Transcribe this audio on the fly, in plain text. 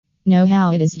Know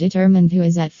how it is determined who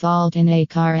is at fault in a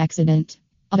car accident.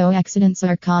 Auto accidents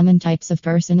are common types of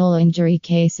personal injury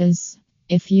cases.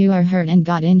 If you are hurt and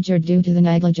got injured due to the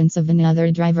negligence of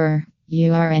another driver,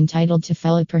 you are entitled to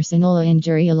file a personal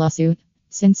injury lawsuit.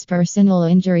 Since personal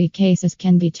injury cases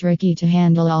can be tricky to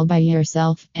handle all by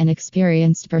yourself, an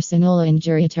experienced personal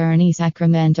injury attorney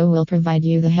Sacramento will provide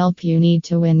you the help you need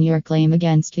to win your claim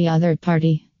against the other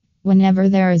party. Whenever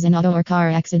there is an auto or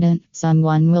car accident,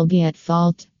 someone will be at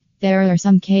fault. There are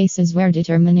some cases where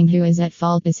determining who is at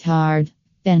fault is hard.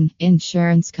 Then,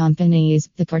 insurance companies,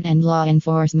 the court, and law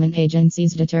enforcement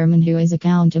agencies determine who is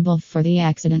accountable for the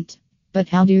accident. But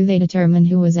how do they determine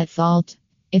who is at fault?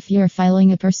 If you're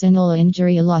filing a personal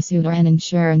injury lawsuit or an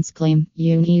insurance claim,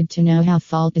 you need to know how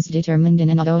fault is determined in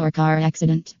an auto or car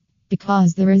accident.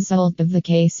 Because the result of the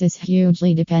case is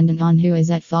hugely dependent on who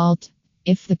is at fault.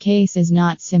 If the case is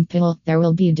not simple, there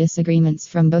will be disagreements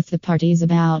from both the parties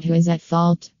about who is at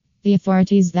fault. The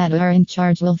authorities that are in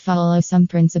charge will follow some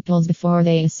principles before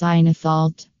they assign a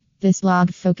fault. This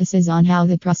log focuses on how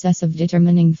the process of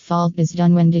determining fault is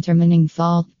done. When determining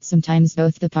fault, sometimes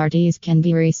both the parties can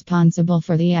be responsible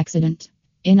for the accident.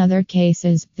 In other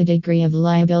cases, the degree of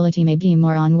liability may be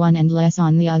more on one and less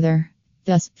on the other.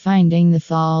 Thus, finding the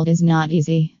fault is not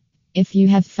easy. If you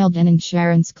have filed an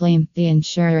insurance claim, the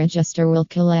insurer adjuster will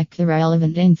collect the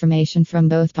relevant information from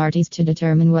both parties to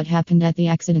determine what happened at the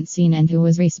accident scene and who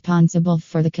was responsible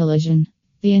for the collision.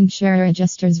 The insurer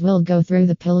adjusters will go through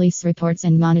the police reports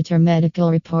and monitor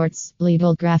medical reports,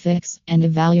 legal graphics, and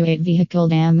evaluate vehicle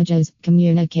damages,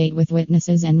 communicate with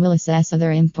witnesses, and will assess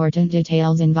other important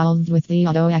details involved with the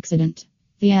auto accident.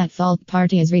 The at-fault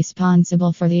party is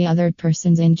responsible for the other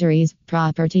person's injuries,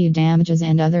 property damages,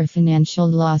 and other financial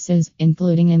losses,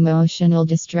 including emotional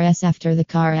distress after the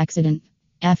car accident.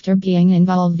 After being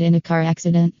involved in a car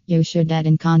accident, you should get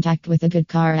in contact with a good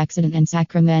car accident and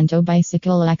Sacramento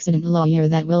bicycle accident lawyer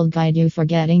that will guide you for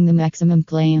getting the maximum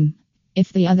claim.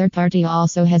 If the other party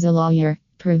also has a lawyer,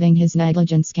 proving his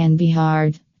negligence can be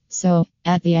hard. So,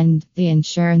 at the end, the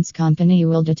insurance company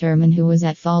will determine who was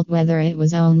at fault, whether it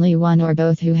was only one or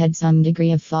both who had some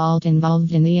degree of fault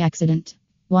involved in the accident.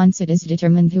 Once it is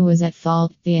determined who was at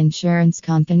fault, the insurance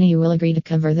company will agree to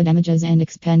cover the damages and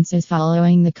expenses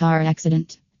following the car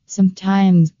accident.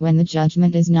 Sometimes, when the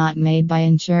judgment is not made by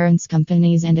insurance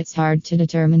companies and it's hard to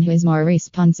determine who is more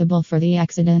responsible for the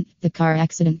accident, the car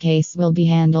accident case will be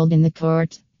handled in the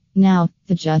court. Now,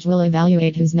 the judge will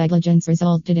evaluate whose negligence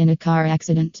resulted in a car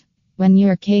accident. When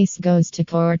your case goes to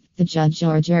court, the judge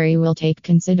or jury will take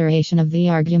consideration of the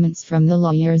arguments from the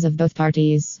lawyers of both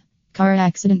parties. Car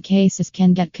accident cases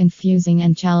can get confusing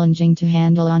and challenging to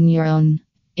handle on your own.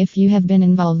 If you have been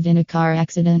involved in a car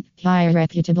accident, hire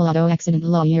reputable auto accident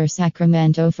lawyer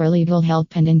Sacramento for legal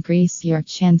help and increase your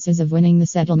chances of winning the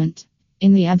settlement.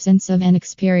 In the absence of an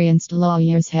experienced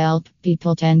lawyer's help,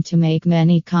 people tend to make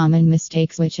many common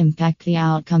mistakes which impact the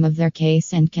outcome of their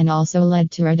case and can also lead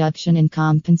to reduction in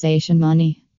compensation money.